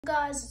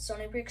Guys, it's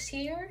SonyBricks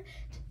here.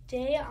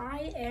 Today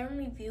I am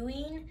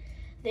reviewing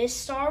this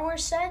Star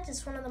Wars set.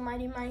 It's one of the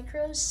Mighty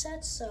Micros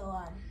sets,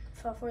 so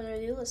without further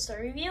ado, let's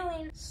start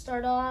reviewing.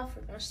 We're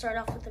gonna start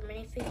off with the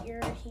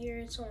minifigure here.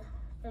 It's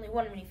only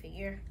one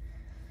minifigure.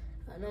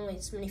 Normally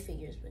it's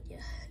minifigures, but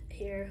yeah.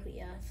 Here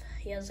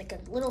he has like a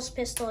little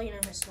pistol, you know,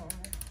 his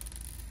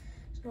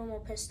normal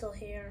pistol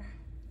here.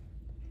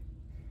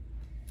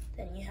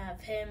 Then you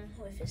have him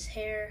with his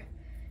hair,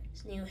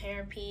 his new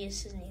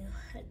hairpiece, his new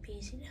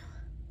headpiece, you know.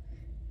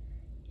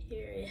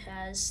 Here it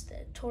has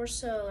the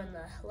torso and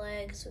the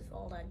legs with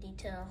all that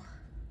detail.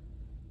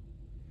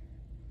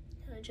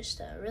 Just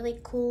a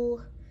really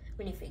cool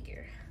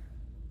minifigure.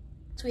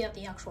 So we have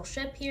the actual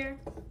ship here.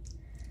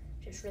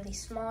 Just really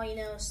small, you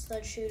know,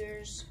 stud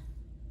shooters.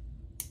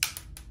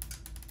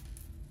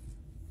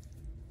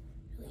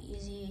 Really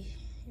easy,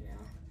 you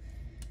know.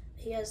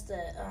 He has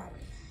the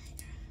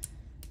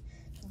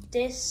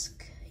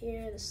disc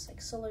here, this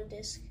like solar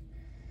disc.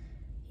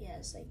 He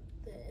has like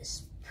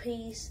this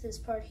piece, this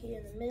part here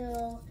in the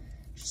middle.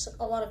 Just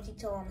a lot of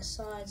detail on the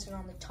sides and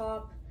on the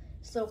top.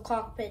 This little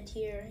cockpit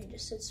here, he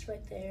just sits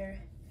right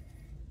there.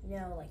 You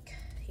know, like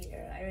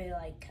here, I really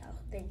like how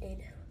they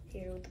did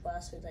here with the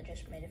glasses. I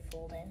just made it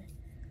fold in.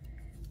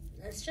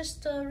 It's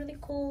just really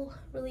cool,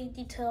 really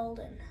detailed,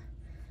 and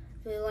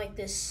really like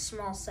this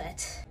small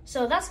set.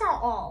 So that's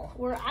not all.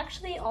 We're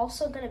actually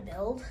also gonna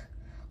build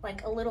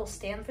like a little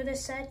stand for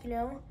this set, you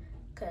know,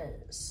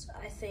 because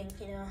I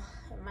think, you know,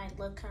 it might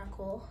look kind of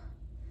cool.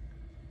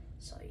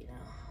 So, you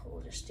know,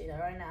 we'll just do that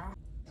right now.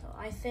 So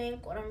I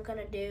think what I'm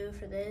gonna do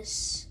for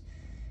this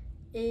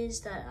is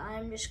that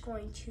I'm just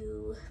going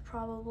to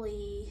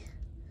probably,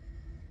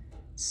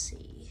 let's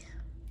see,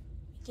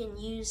 you can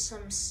use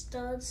some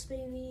studs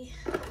maybe.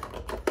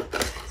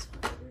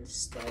 Some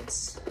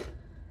studs. I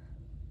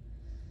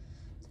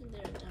think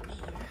they're down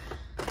here.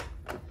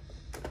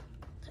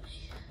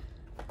 Okay.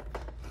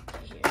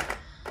 Right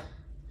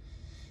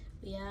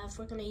here.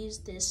 We're gonna use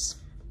this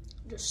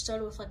just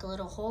stud with like a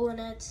little hole in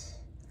it.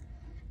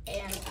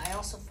 And I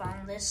also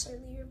found this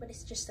earlier, but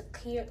it's just a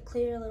clear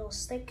little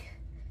stick.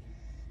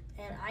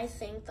 And I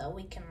think that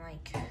we can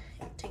like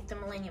take the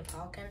Millennium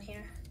Falcon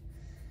here,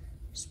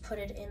 just put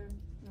it in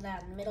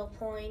that middle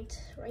point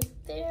right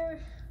there,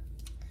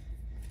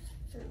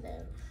 and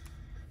then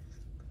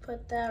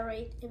put that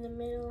right in the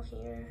middle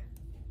here.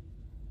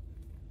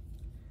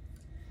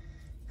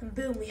 And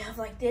boom, we have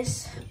like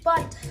this.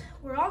 But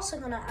we're also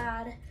gonna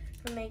add,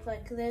 or make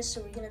like this,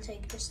 so we're gonna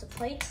take just a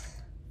plate,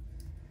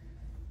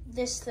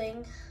 this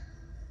thing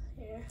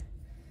here.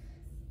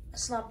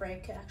 It's not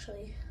break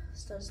actually,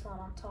 stud's not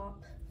on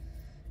top.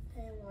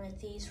 And one of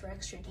these for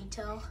extra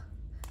detail.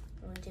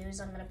 What I'm gonna do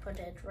is I'm gonna put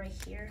it right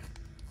here.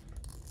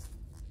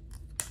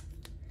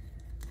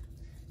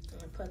 I'm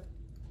gonna put,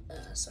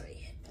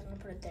 I'm gonna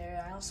put it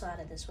there. I also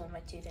added this one, my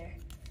two there.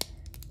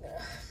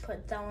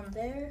 Put that one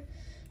there.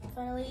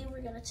 Finally,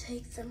 we're gonna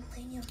take the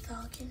Millennium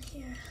Falcon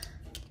here.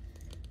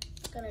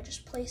 Gonna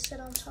just place it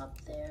on top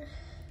there.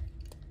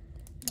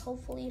 And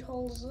hopefully it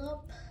holds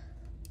up.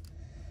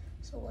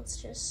 So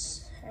let's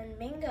just, and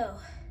bingo.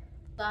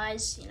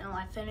 Guys, you know,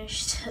 I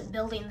finished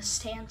building the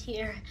stand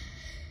here,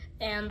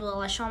 and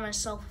well, I shot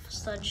myself a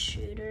stud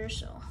shooter,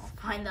 so I'll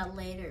find that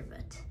later,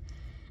 but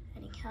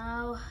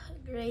anyhow,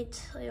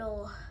 great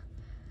little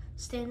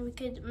stand we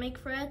could make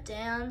for it,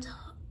 and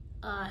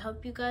I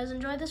hope you guys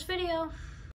enjoyed this video.